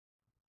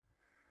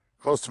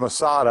close to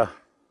Masada,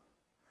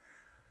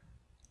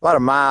 about a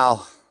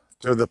mile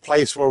to the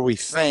place where we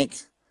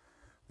think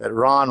that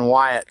Ron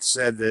Wyatt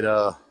said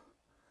that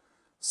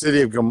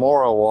city of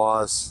Gomorrah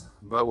was,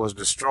 but was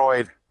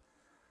destroyed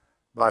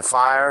by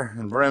fire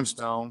and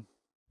brimstone.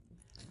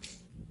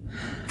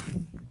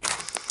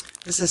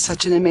 This is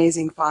such an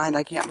amazing find.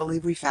 I can't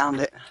believe we found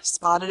it.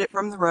 Spotted it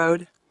from the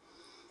road.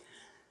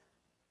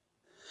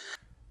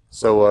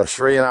 So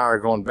Shree and I are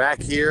going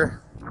back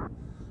here.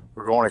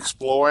 We're going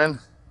exploring.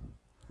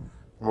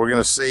 We're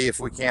going to see if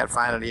we can't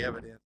find any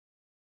evidence.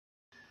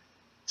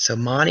 So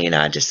Monty and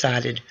I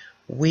decided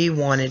we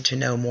wanted to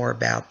know more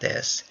about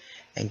this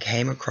and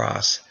came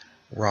across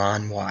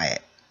Ron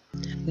Wyatt.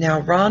 Now,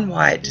 Ron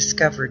Wyatt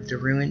discovered the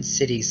ruined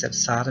cities of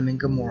Sodom and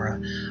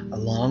Gomorrah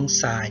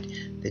alongside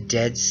the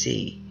Dead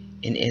Sea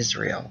in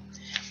Israel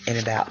in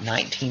about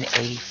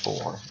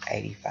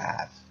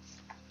 1984-85.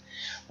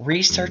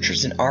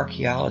 Researchers and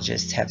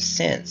archaeologists have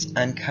since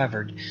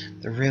uncovered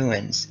the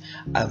ruins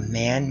of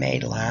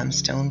man-made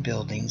limestone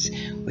buildings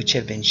which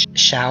have been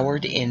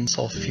showered in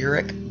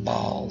sulfuric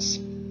balls.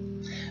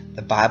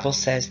 The Bible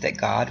says that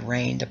God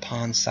rained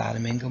upon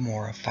Sodom and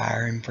Gomorrah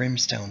fire and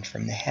brimstone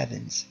from the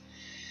heavens.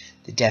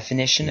 The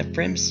definition of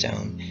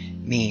brimstone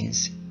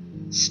means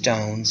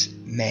stones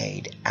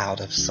made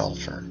out of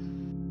sulfur.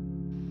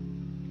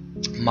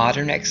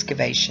 Modern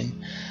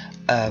excavation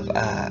of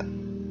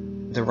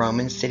the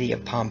Roman city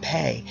of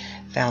Pompeii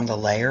found a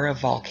layer of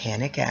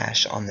volcanic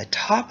ash on the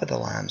top of the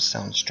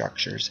limestone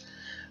structures,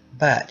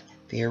 but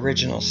the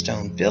original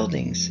stone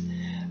buildings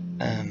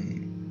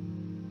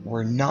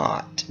were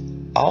not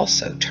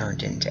also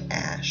turned into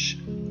ash.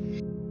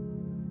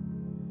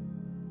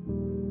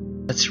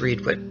 Let's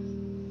read what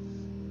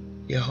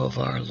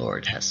Yehovah our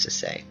Lord has to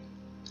say.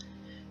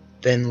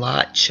 Then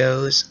Lot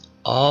chose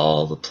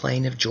all the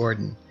plain of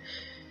Jordan,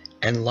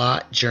 and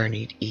Lot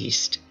journeyed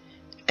east,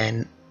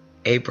 and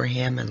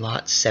Abraham and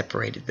Lot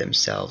separated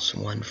themselves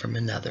one from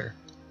another.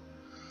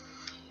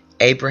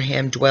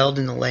 Abraham dwelled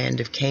in the land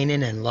of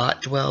Canaan, and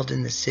Lot dwelled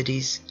in the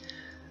cities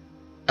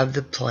of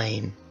the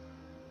plain,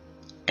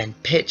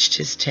 and pitched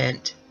his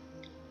tent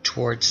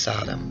toward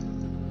Sodom.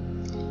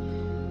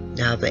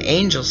 Now the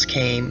angels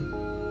came,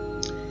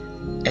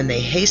 and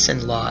they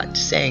hastened Lot,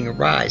 saying,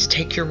 Arise,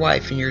 take your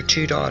wife and your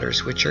 2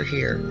 daughters which are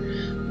here,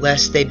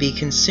 lest they be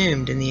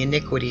consumed in the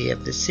iniquity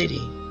of the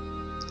city.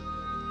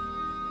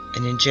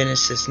 And in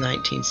Genesis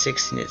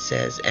 19:16 it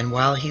says, And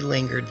while he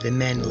lingered, the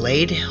men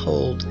laid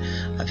hold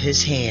of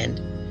his hand,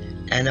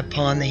 and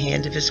upon the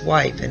hand of his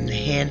wife, and the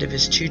hand of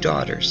his 2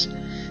 daughters.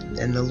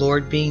 Then the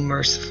Lord being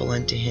merciful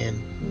unto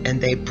him,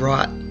 and they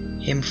brought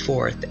him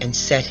forth, and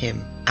set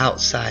him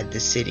outside the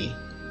city.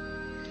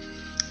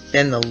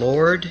 Then the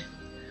Lord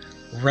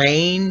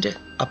rained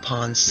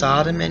upon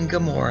Sodom and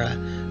Gomorrah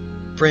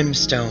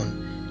brimstone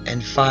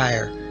and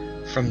fire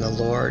from the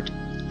Lord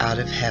out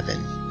of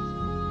heaven.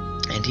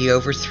 And he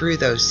overthrew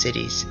those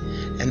cities,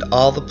 and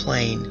all the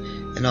plain,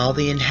 and all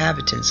the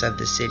inhabitants of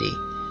the city,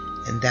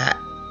 and that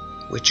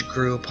which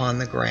grew upon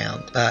the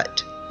ground.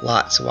 But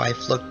Lot's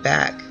wife looked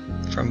back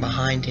from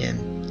behind him,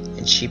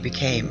 and she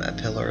became a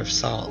pillar of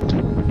salt.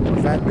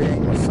 With that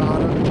being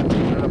Masada,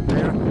 right up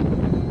there,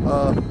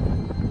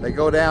 they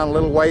go down a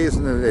little ways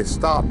and then they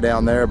stop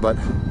down there, but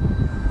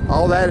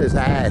all that is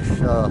ash.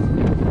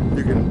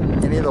 You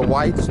can, any of the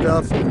white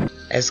stuff.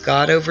 As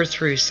God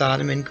overthrew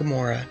Sodom and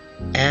Gomorrah,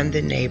 and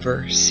the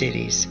neighbor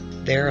cities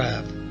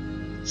thereof,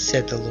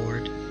 said the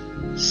Lord,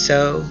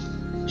 so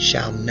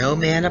shall no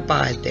man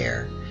abide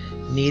there,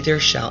 neither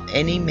shall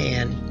any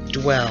man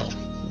dwell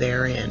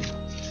therein.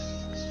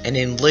 And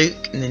in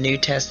Luke, in the New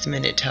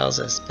Testament, it tells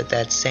us, but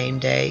that same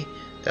day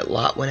that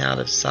Lot went out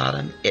of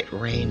Sodom, it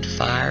rained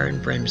fire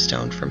and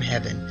brimstone from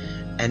heaven,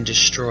 and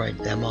destroyed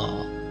them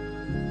all.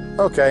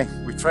 Okay,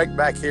 we trekked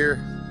back here,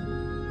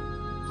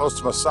 close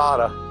to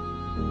Masada,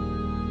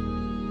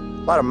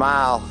 about a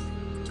mile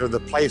to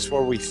the place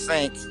where we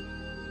think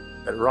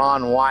that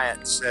Ron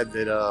Wyatt said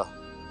that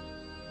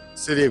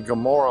city of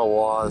Gomorrah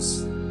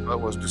was, but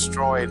was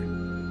destroyed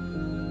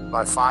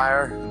by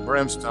fire and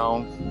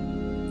brimstone.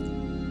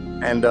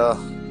 And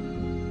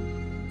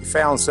he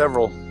found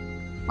several,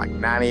 like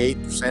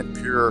 98%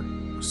 pure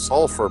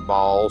sulfur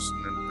balls,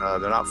 and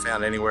they're not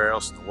found anywhere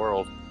else in the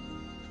world.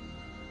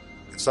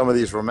 And some of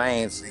these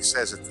remains, he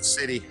says that the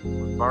city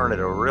was burned at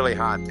a really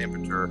high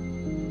temperature.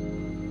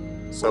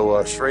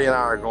 So Shree and I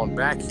are going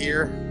back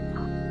here.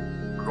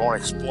 We're going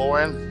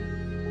exploring.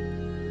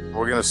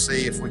 We're going to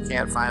see if we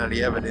can't find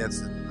any evidence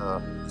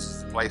that this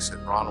is the place that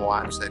Ron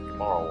Wyatt said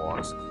Gomorrah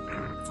was.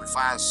 If we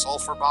find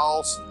sulfur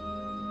balls,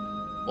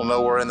 we'll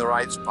know we're in the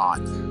right spot.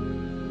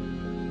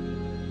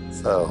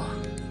 So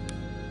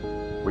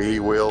we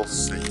will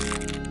see.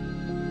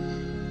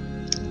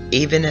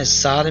 Even as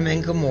Sodom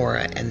and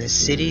Gomorrah and the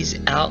cities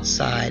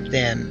outside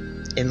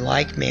them in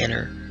like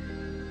manner,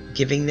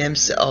 giving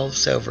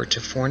themselves over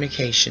to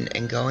fornication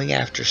and going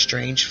after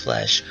strange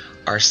flesh,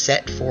 are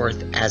set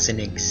forth as an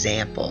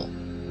example,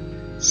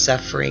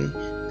 suffering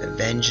the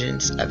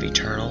vengeance of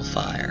eternal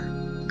fire.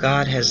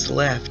 God has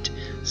left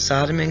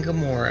Sodom and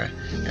Gomorrah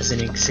as an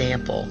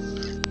example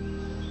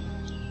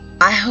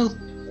I hope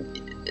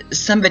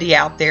somebody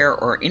out there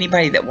or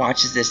anybody that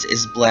watches this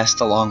is blessed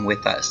along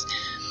with us.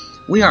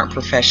 We aren't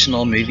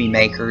professional movie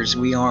makers.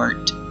 We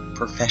aren't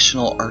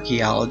professional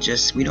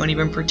archaeologists. We don't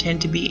even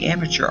pretend to be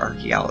amateur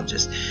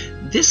archaeologists.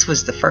 This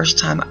was the first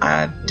time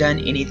I've done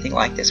anything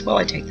like this. Well,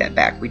 I take that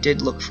back. We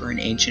did look for an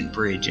ancient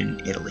bridge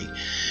in Italy.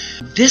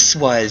 This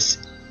was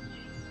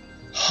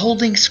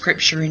holding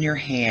scripture in your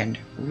hand,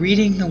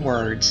 reading the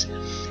words,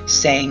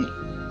 saying,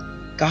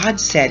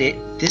 God said it,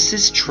 this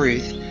is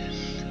truth.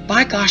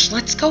 By gosh,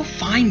 let's go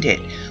find it.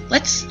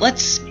 Let's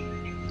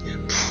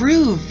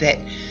prove that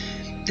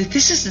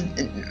this is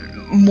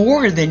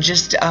more than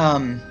just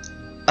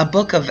a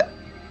book of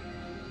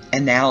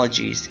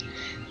analogies.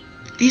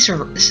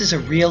 This is a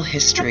real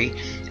history,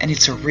 and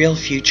it's a real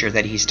future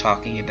that he's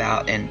talking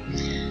about, and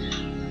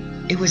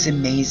it was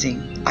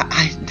amazing.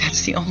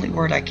 That's the only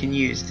word I can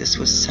use. This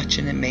was such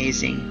an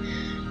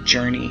amazing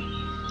journey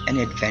and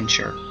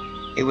adventure.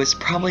 It was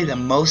probably the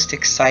most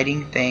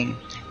exciting thing,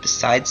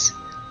 besides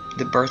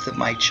the birth of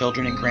my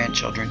children and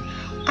grandchildren,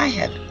 I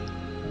have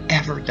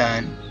ever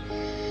done.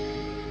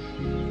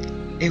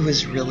 It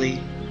was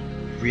really,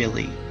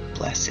 really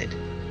blessed.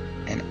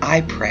 And I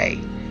pray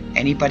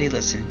anybody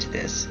listening to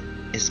this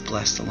is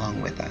blessed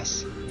along with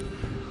us.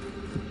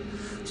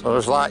 So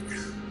there's like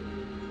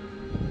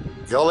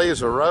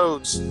gullies or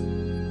roads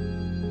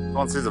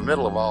going through the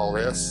middle of all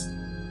this.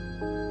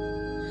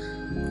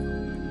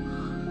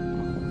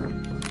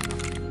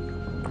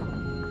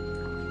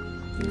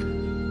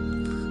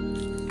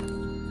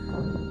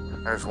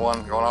 There's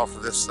one going off to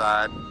this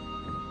side.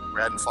 We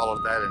hadn't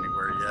followed that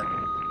anywhere yet.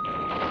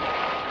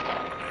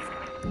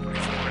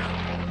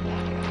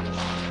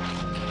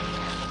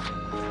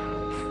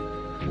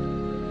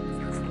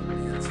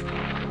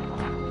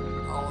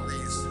 All of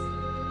these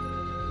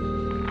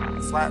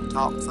flat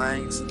top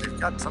things, they've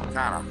got some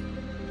kind of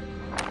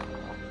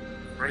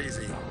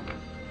crazy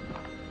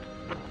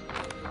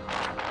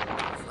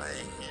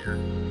thing here.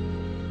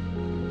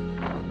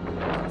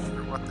 Not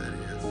sure what that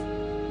is.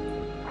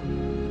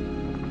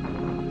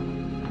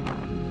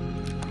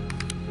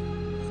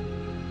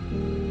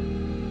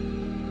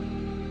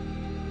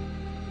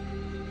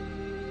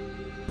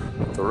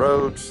 The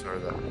roads, or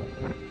the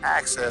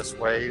access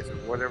ways, or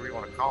whatever you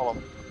want to call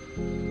them,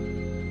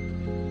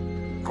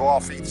 go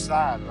off each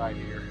side right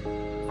here,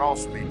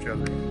 across from each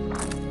other.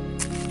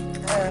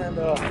 And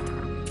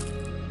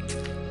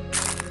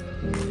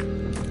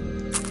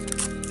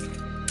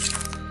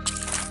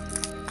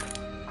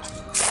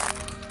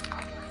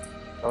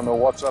don't know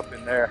what's up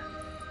in there.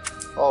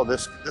 Oh,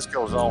 this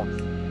goes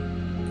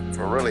on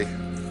for a really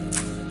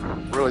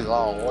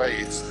long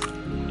ways.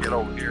 Get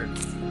over here and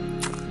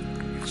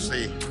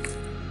see.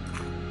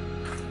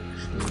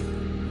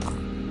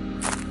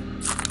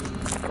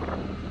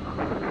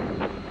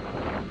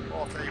 Well,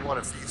 I'll tell you what,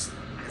 if these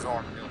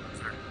aren't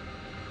buildings,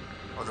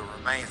 or the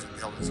remains of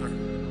buildings,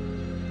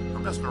 we're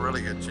missing a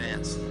really good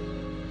chance.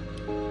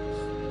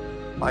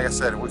 Like I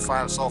said, if we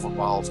find sulfur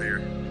balls here,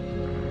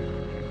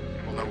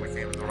 we'll know we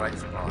came to the right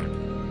spot.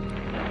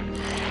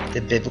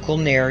 The biblical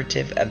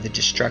narrative of the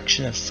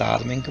destruction of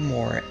Sodom and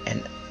Gomorrah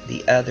and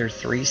the other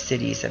 3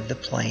 cities of the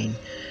plain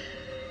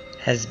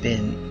has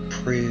been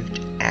proved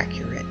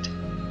accurate.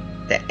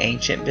 The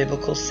ancient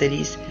biblical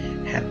cities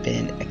have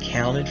been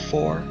accounted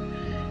for,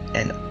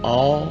 and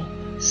all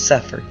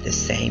suffered the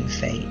same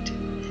fate.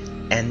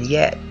 And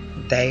yet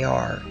they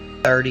are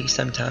 30,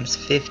 sometimes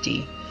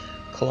 50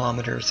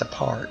 kilometers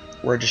apart.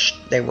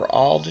 They were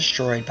all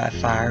destroyed by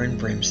fire and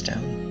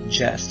brimstone,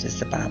 just as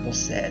the Bible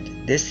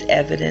said. This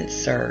evidence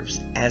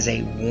serves as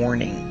a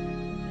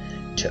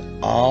warning to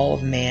all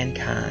of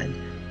mankind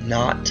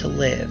not to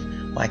live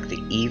like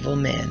the evil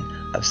men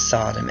of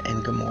Sodom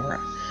and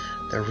Gomorrah.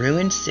 The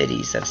ruined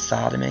cities of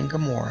Sodom and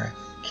Gomorrah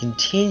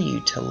continue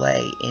to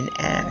lay in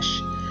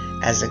ash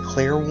as a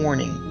clear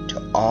warning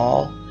to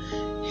all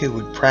who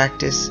would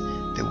practice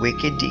the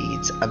wicked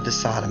deeds of the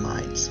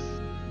Sodomites.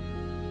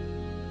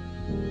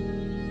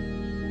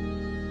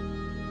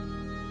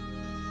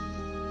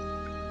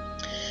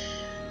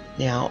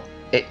 Now,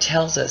 it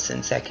tells us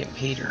in 2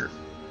 Peter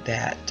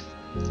that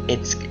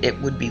it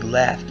would be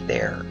left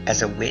there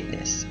as a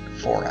witness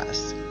for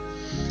us.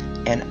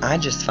 And I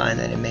just find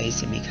that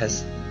amazing,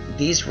 because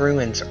these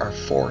ruins are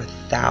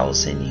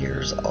 4,000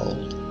 years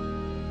old.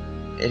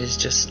 It is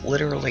just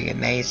literally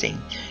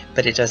amazing.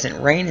 But it doesn't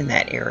rain in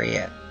that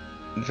area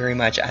very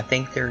much. I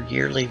think their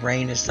yearly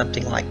rain is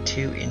something like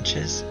 2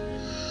 inches.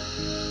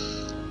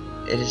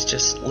 It is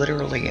just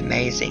literally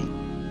amazing.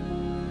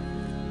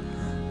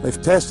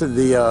 They've tested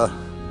the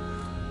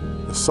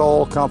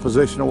soil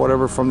composition or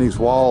whatever from these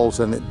walls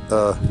and in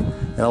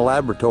a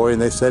laboratory,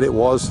 and they said it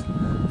was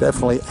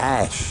definitely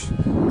ash.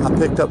 I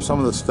picked up some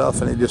of the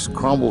stuff and it just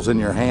crumbles in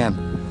your hand.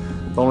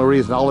 The only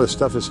reason all this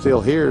stuff is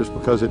still here is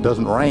because it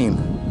doesn't rain.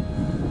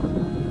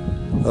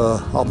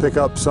 I'll pick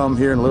up some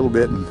here in a little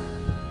bit and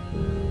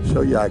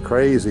show you how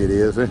crazy it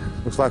is. It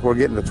looks like we're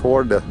getting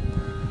toward the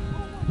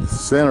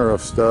center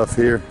of stuff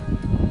here.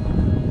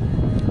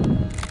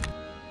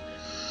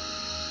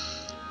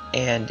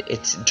 And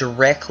it's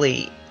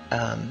directly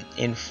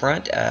in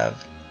front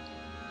of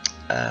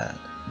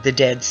the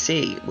Dead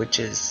Sea, which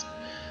is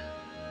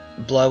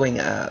blowing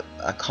a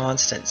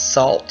constant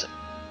salt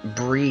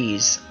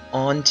breeze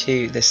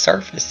onto the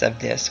surface of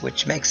this,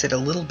 which makes it a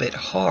little bit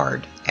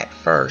hard at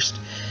first.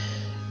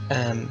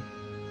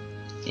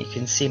 You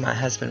can see my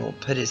husband will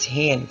put his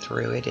hand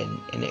through it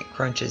and it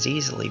crunches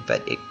easily,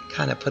 but it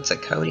kind of puts a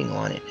coating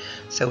on it.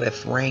 So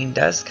if rain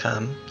does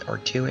come, or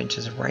 2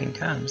 inches of rain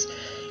comes,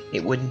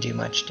 it wouldn't do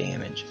much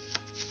damage.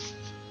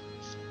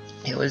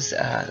 It was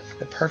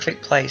the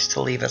perfect place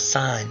to leave a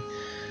sign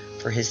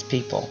for his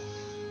people.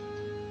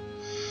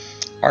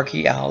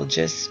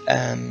 Archaeologists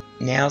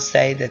now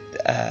say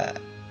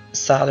that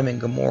Sodom and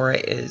Gomorrah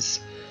is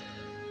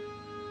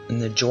in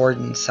the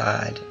Jordan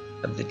side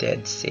of the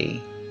Dead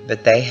Sea,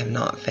 but they have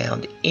not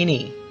found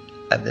any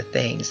of the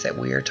things that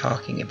we are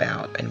talking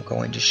about and I'm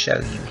going to show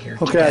you here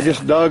today. Okay, I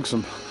just dug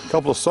a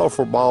couple of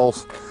sulfur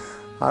balls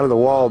out of the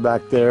wall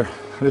back there.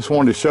 I just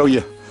wanted to show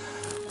you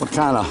what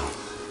kind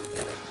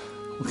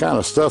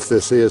of stuff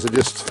this is. It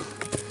just,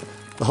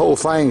 the whole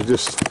thing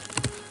just,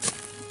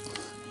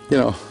 you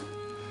know,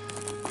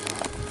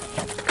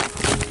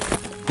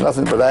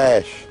 nothing but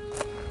ash.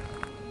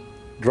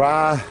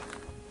 Dry,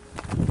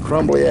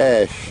 crumbly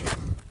ash.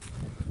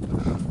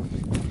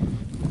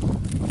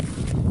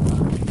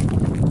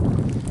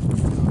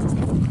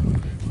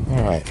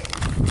 All right.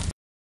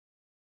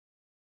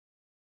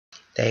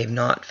 They've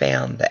not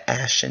found the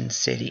ashen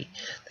city.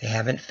 They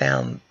haven't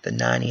found the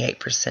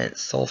 98%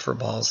 sulfur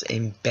balls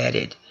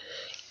embedded,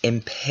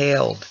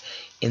 impaled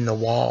in the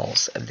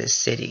walls of this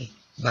city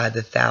by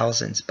the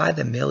thousands, by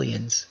the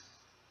millions.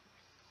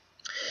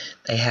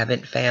 They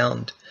haven't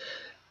found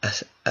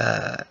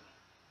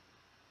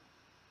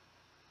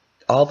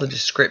all the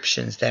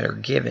descriptions that are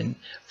given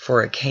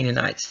for a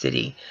Canaanite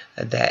city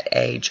of that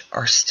age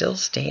are still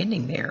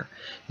standing there.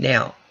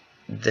 Now,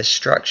 the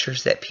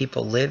structures that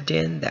people lived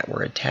in that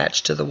were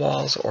attached to the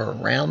walls or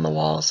around the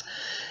walls,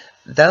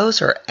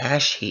 those are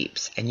ash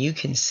heaps, and you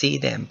can see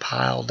them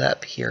piled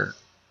up here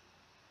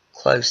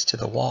close to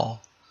the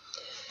wall.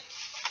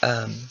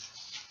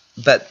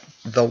 But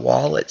the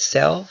wall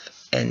itself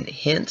and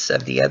hints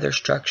of the other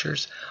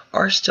structures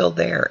are still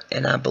there,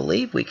 and I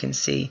believe we can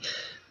see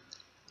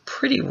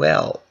pretty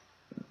well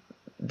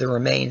the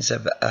remains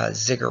of a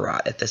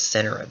ziggurat at the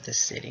center of the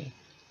city.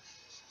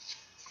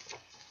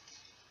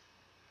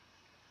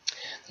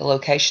 The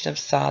location of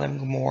Sodom,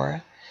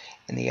 Gomorrah,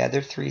 and the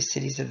other 3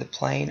 cities of the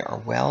plain are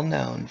well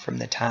known from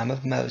the time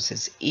of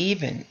Moses,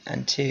 even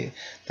unto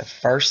the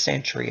 1st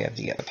century of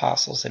the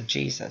apostles of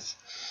Jesus.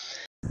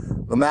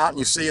 The mountain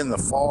you see in the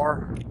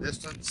far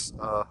distance,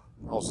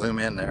 I'll zoom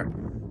in there,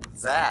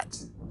 that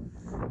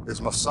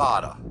is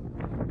Masada.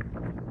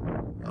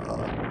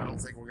 I don't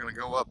think we're going to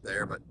go up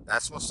there, but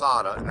that's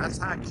Masada, and that's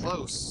how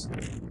close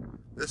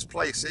this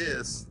place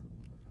is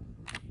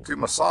to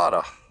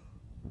Masada.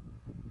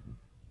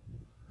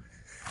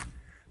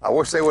 I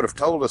wish they would have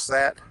told us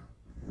that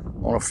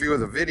on a few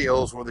of the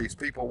videos where these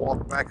people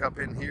walked back up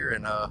in here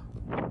and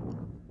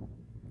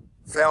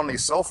found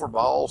these sulfur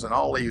balls and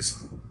all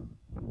these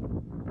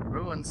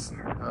ruins.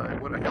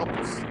 It would have helped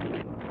us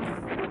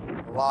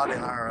a lot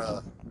in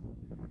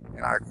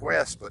our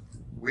quest, but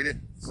we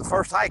didn't. It's the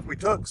first hike we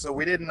took, so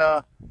we didn't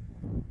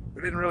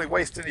really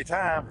waste any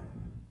time.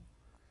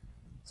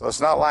 So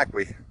it's not like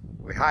we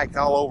hiked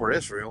all over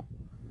Israel.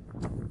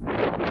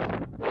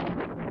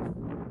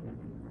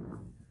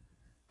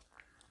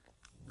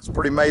 It's a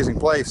pretty amazing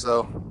place,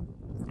 though.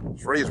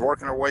 Shree's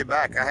working her way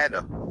back. I had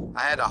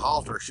to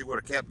halt her. She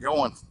would have kept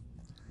going.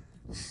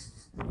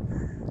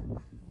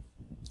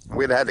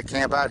 We'd have had to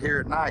camp out here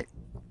at night.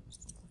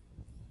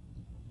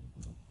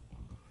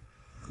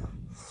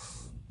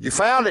 You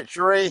found it,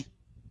 Shree.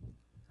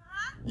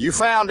 Huh? You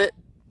found it.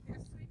 Yes,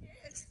 we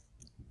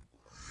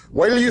did.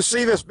 Wait till you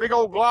see this big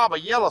old glob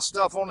of yellow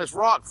stuff on this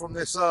rock from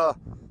this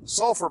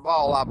sulfur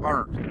ball I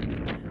burnt.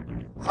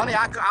 Honey,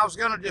 I was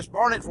going to just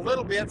burn it for a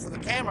little bit for the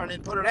camera and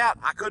then put it out.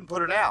 I couldn't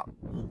put it out.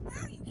 No,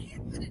 you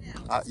can't put it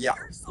out. Yeah.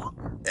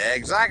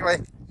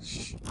 Exactly.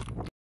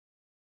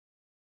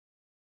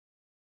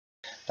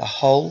 The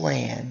whole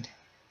land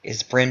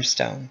is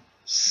brimstone,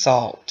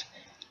 salt,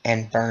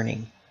 and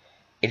burning.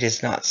 It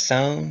is not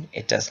sown,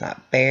 it does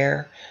not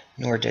bear,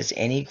 nor does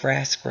any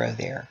grass grow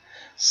there.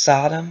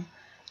 Sodom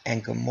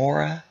and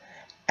Gomorrah,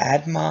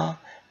 Admah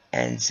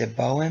and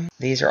Zeboim,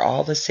 these are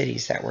all the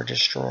cities that were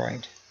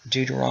destroyed.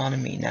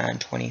 Deuteronomy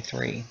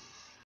 9:23.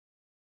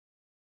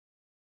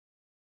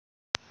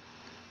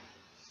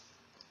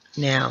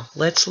 Now,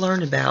 let's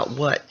learn about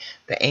what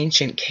the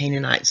ancient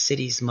Canaanite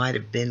cities might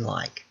have been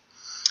like.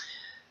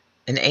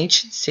 An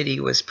ancient city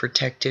was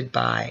protected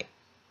by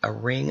a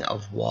ring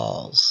of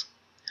walls,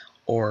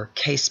 or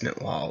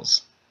casement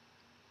walls.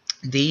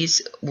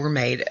 These were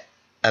made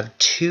of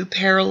 2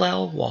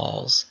 parallel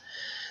walls,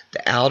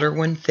 the outer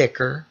one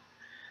thicker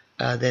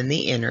than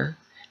the inner,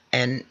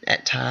 and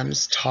at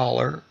times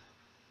taller,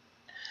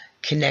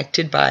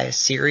 connected by a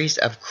series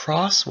of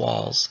cross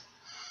walls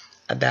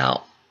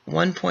about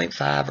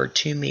 1.5 or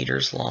 2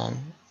 meters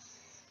long.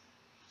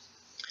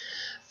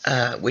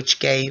 which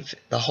gave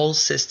the whole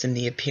system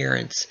the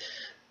appearance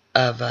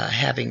of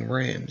having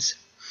rooms.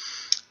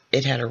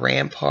 It had a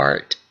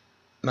rampart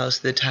most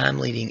of the time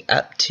leading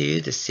up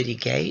to the city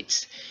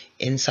gates.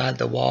 Inside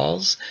the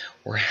walls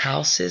were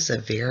houses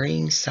of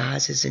varying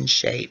sizes and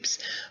shapes,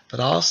 but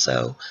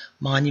also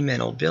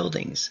monumental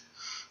buildings,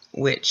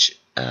 which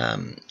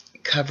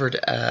covered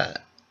a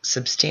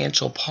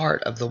substantial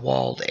part of the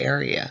walled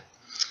area,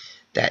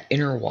 that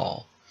inner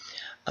wall.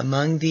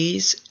 Among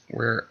these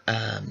were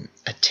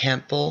a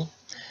temple,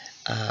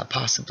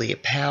 possibly a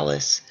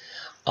palace,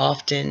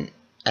 often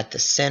at the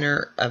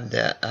center of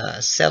the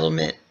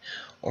settlement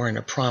or in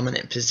a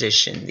prominent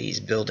position. These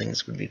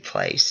buildings would be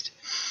placed.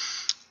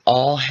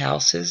 All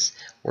houses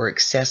were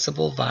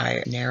accessible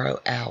via narrow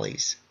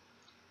alleys.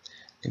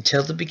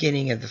 Until the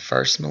beginning of the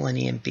first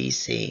millennium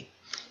BC,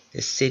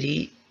 the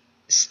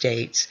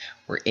city-states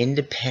were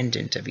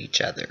independent of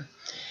each other.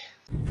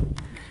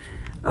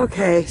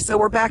 Okay, so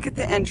we're back at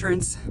the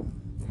entrance.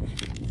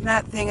 And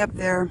that thing up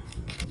there,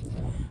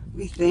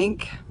 we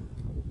think,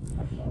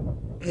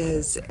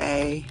 is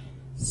a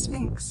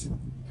sphinx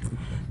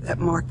that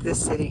marked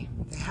this city.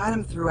 They had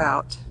them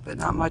throughout, but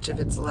not much of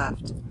it's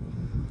left.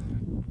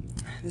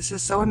 This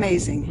is so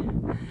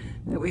amazing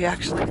that we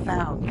actually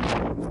found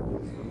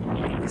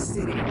this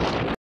city.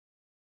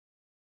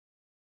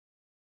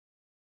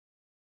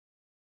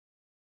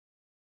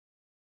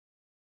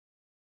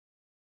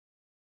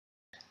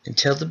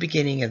 Until the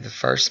beginning of the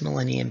first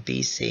millennium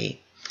BC,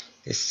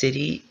 the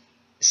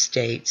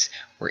city-states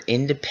were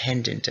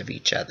independent of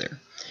each other.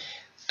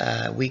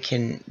 We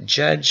can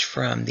judge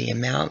from the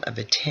amount of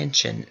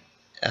attention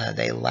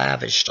they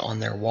lavished on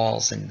their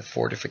walls and the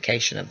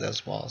fortification of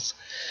those walls.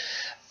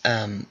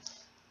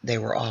 They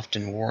were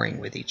often warring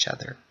with each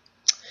other.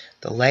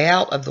 The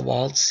layout of the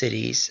walled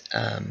cities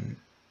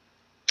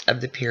of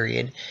the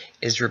period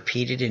is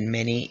repeated in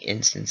many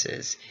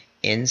instances.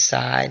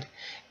 Inside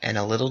and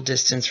a little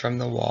distance from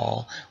the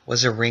wall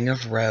was a ring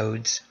of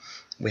roads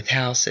with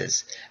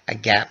houses. A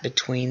gap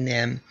between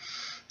them,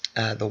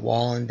 the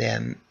wall and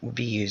them, would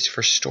be used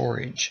for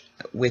storage.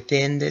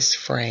 Within this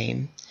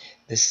frame,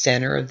 the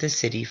center of the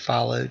city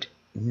followed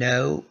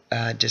no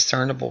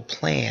discernible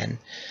plan,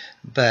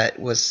 but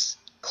was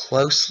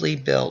closely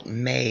built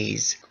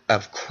maze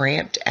of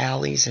cramped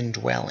alleys and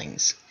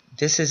dwellings.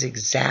 This is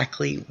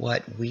exactly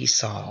what we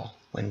saw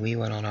when we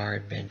went on our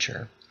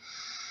adventure.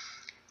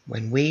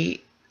 When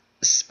we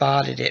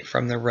spotted it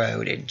from the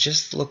road, it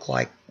just looked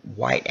like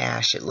white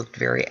ash. It looked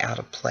very out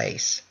of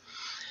place.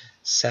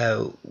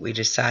 So we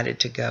decided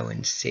to go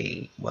and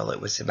see. Well, it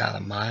was about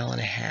 1.5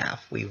 miles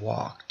we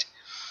walked.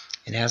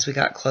 And as we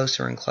got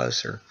closer and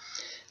closer,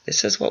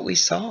 this is what we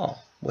saw,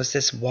 was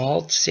this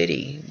walled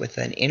city with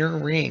an inner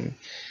ring.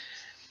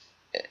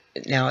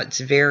 Now it's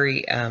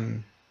very,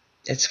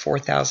 it's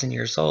 4,000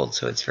 years old,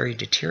 so it's very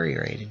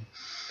deteriorated.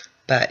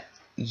 But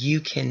you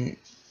can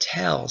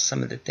tell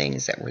some of the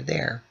things that were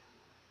there.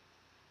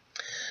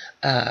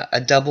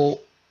 A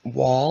double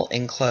wall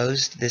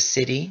enclosed the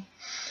city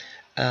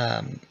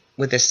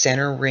with a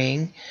center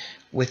ring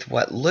with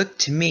what looked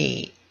to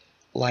me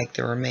like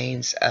the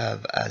remains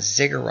of a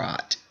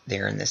ziggurat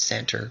there in the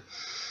center,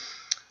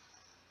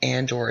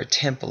 and or a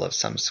temple of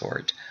some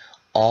sort.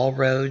 All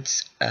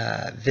roads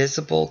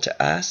visible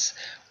to us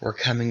were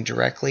coming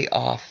directly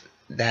off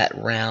that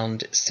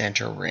round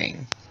center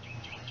ring.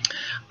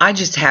 I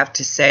just have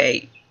to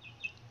say,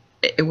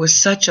 it was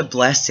such a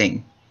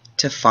blessing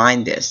to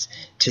find this,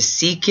 to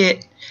seek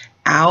it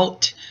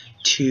out,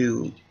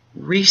 to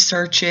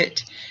research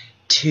it,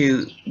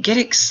 to get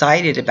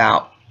excited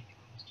about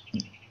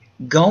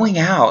going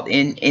out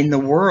in the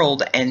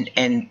world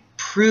and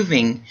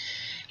proving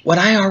what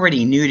I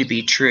already knew to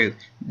be true.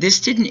 This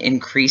didn't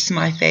increase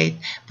my faith,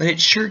 but it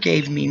sure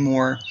gave me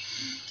more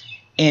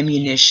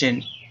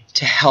ammunition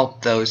to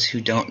help those who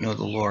don't know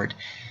the Lord.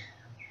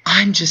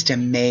 I'm just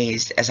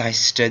amazed as I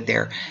stood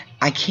there.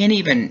 I can't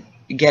even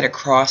get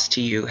across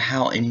to you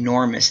how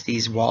enormous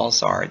these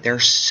walls are. They're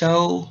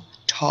so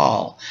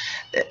tall.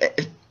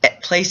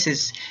 At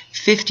places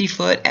 50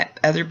 foot, at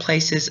other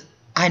places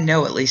I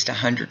know at least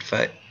 100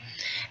 foot.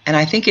 And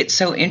I think it's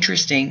so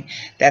interesting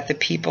that the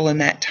people in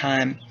that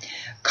time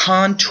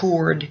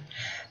contoured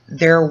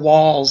their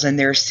walls and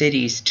their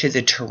cities to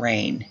the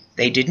terrain.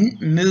 They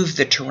didn't move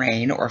the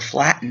terrain or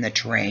flatten the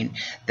terrain.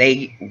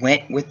 They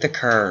went with the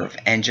curve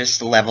and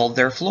just leveled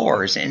their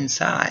floors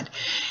inside.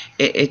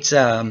 It's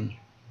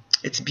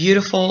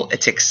beautiful,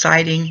 it's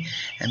exciting,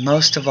 and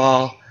most of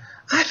all,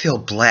 I feel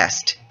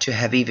blessed to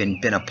have even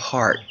been a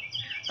part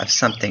of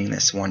something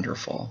this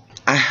wonderful.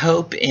 I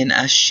hope in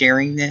us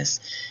sharing this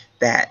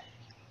that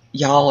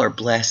y'all are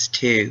blessed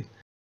too.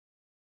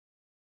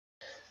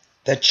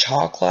 The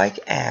chalk-like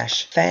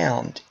ash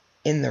found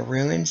in the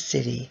ruined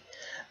city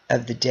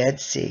of the Dead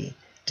Sea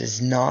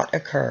does not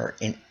occur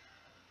in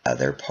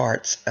other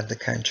parts of the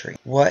country.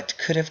 What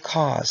could have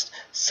caused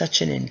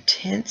such an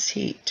intense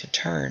heat to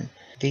turn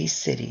these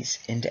cities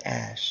into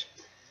ash?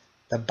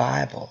 The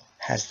Bible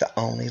has the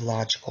only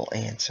logical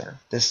answer.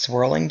 The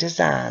swirling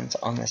designs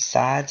on the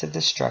sides of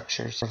the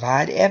structures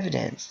provide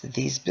evidence that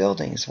these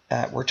buildings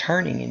were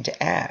turning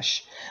into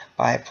ash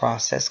by a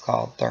process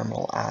called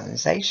thermal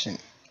ionization.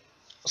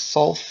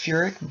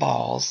 Sulfuric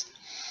balls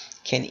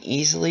can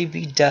easily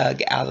be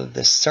dug out of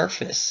the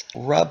surface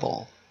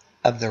rubble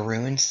of the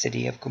ruined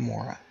city of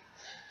Gomorrah.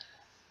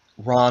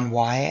 Ron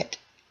Wyatt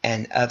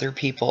and other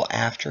people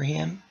after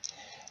him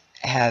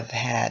have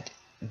had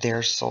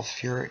their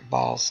sulfuric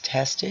balls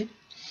tested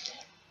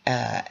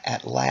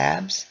at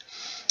labs,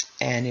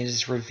 and it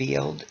is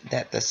revealed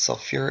that the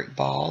sulfuric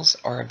balls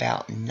are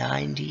about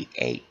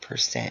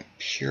 98%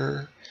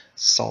 pure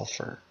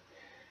sulfur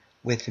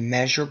with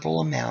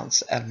measurable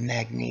amounts of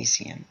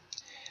magnesium.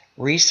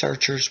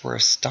 Researchers were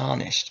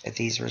astonished at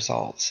these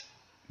results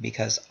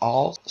because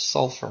all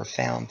sulfur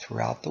found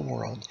throughout the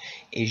world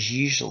is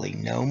usually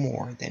no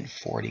more than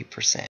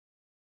 40%.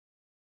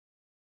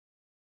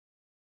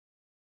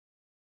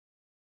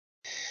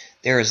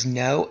 There is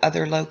no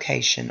other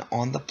location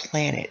on the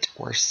planet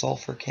where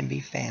sulfur can be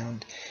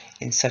found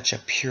in such a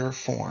pure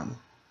form,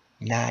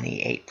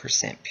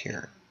 98%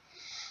 pure.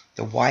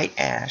 The white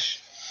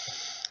ash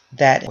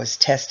that was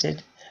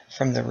tested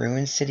from the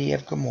ruined city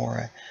of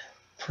Gomorrah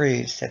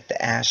proves that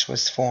the ash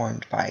was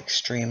formed by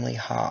extremely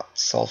hot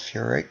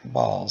sulfuric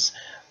balls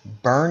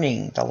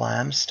burning the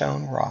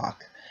limestone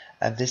rock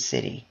of the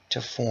city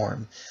to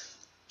form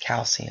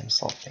calcium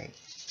sulfate.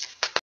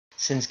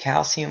 Since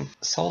calcium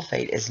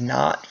sulfate is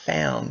not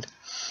found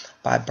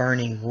by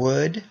burning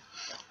wood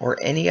or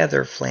any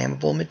other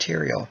flammable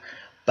material,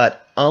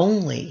 but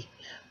only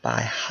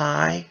by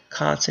high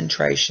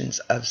concentrations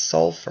of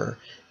sulfur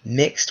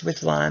mixed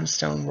with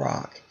limestone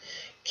rock,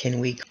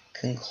 can we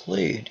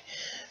conclude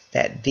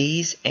that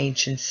these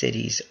ancient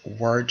cities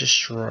were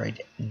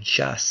destroyed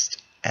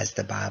just as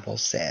the Bible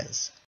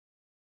says.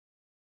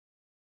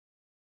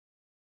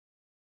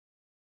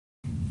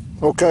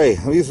 Okay,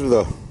 these are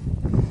the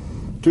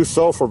two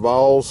sulfur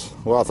balls.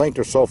 Well, I think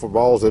they're sulfur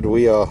balls that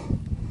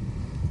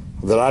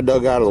that I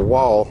dug out of the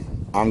wall.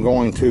 I'm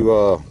going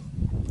to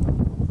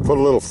put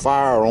a little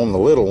fire on the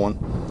little one.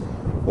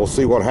 We'll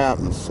see what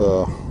happens.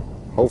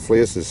 Hopefully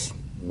this is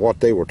what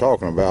they were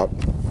talking about.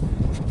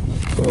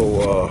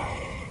 So,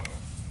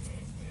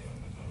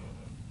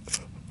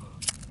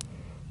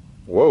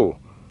 whoa,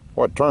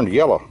 what turned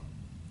yellow?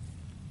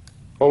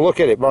 Oh, look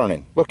at it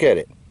burning. Look at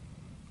it.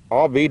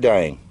 I'll be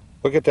dang.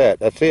 Look at that.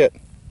 That's it.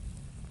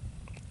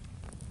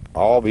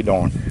 I'll be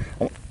darned.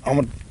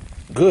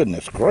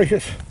 Goodness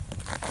gracious.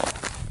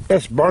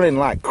 That's burning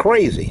like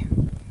crazy.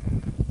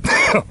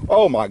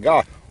 Oh my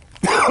God.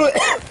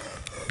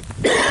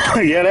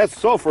 Yeah, that's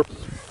sulfur.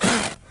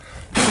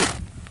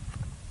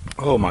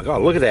 Oh my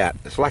God, look at that.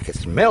 It's like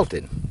it's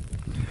melted.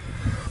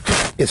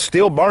 It's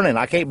still burning.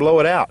 I can't blow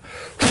it out.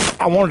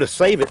 I wanted to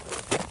save it.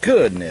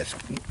 Goodness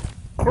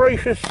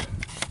gracious.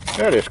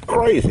 That is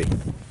crazy.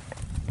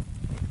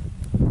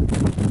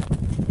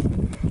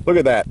 Look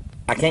at that.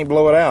 I can't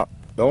blow it out.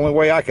 The only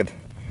way I could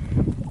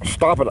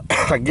stop it,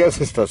 I guess,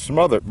 is to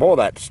smother it. Boy,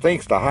 that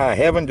stinks to high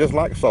heaven just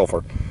like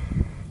sulfur.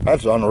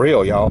 That's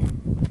unreal, y'all.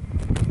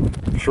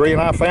 Sheree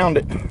and I found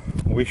it.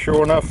 We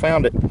sure enough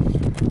found it.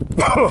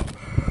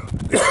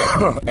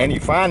 And you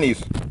find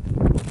these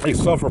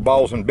sulfur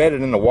balls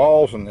embedded in the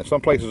walls and in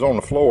some places on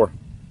the floor.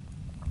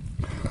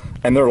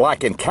 And they're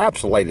like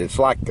encapsulated. It's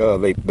like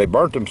they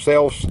burnt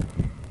themselves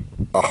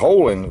a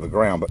hole into the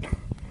ground. But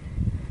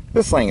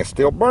this thing is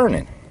still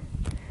burning.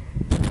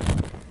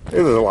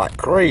 This is like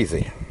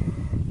crazy.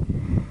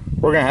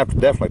 We're going to have to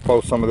definitely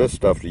post some of this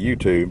stuff to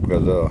YouTube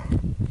because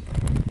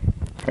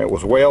it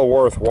was well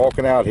worth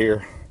walking out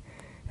here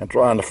and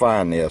trying to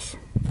find this.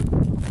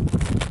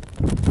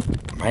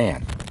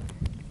 Man.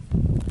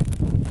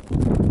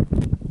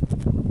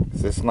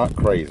 Is this not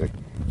crazy?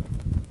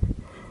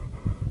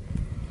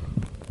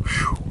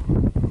 Whew.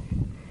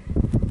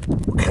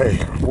 Okay,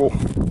 we'll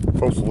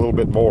post a little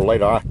bit more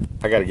later.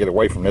 I got to get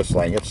away from this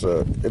thing. It's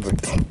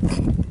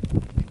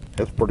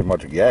pretty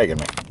much gagging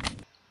me.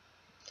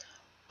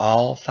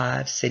 All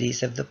 5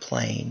 cities of the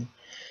plain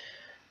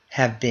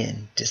have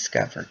been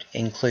discovered,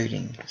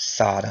 including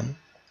Sodom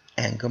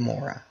and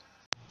Gomorrah.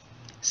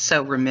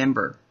 So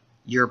remember,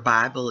 your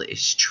Bible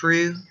is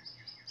true,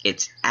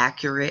 it's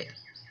accurate,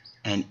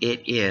 and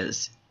it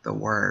is the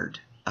Word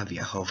of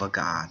Yehovah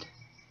God.